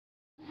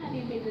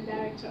became the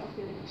Director of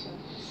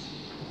Elections?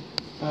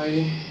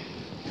 I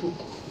took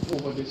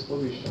over this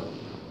position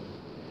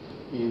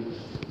in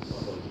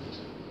about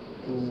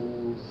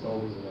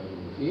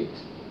 2008.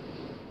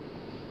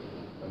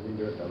 I've been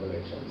Director of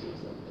Elections since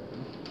that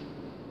time.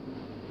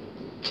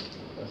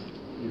 That's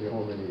give you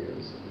how many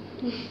years?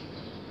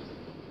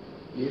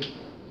 8?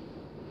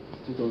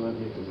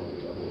 2008 was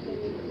only about 8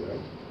 years,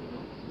 right?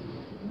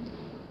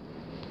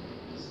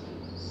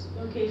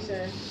 Okay,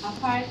 sir.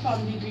 Apart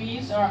from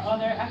degrees or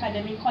other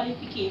academic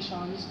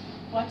qualifications,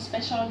 what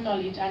special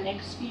knowledge and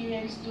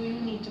experience do you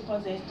need to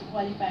possess to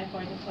qualify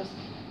for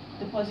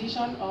the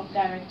position of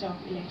Director of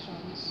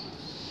Elections?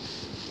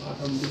 Apart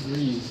from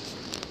degrees,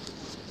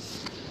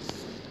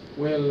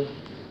 well,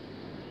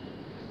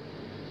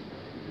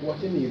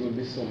 what you need will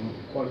be some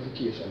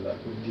qualification that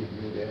will give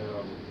you the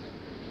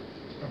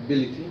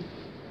ability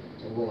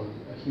to run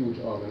a huge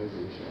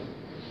organization.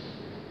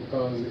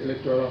 Because the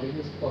electoral office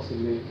is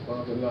possibly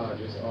one of the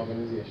largest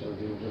organizations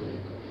in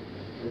Jamaica.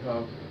 We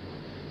have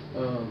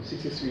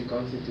 63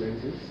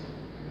 constituencies,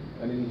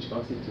 and in each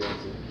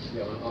constituency we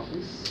have an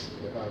office.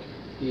 We have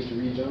 8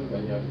 regions,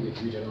 and you have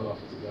 8 regional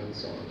offices, and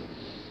so on.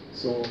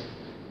 So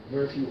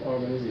very few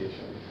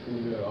organizations,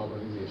 individual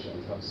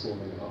organizations, have so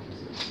many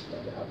offices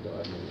that they have to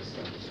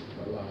administer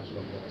a large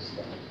number of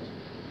staff.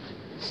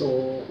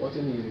 So what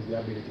you need is the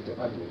ability to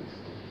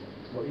administer.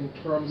 But in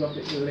terms of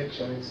the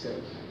election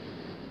itself,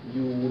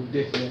 you would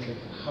definitely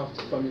have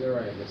to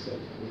familiarize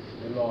yourself with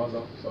the laws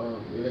of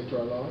the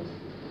electoral laws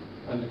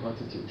and the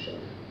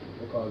Constitution,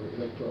 because the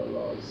electoral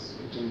laws,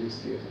 which in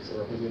this case is a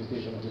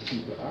representation of the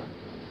people act.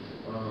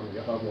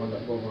 You have one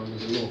that governs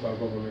the local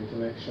government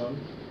election.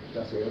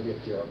 That's where you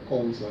get your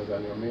councillors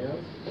and your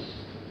mayors,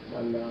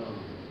 and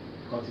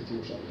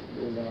Constitution.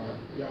 Those are,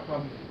 you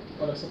have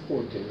other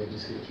supporting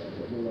legislation,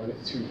 but those are the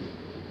 3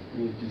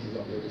 main pieces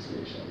of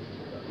legislation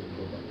that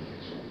will govern.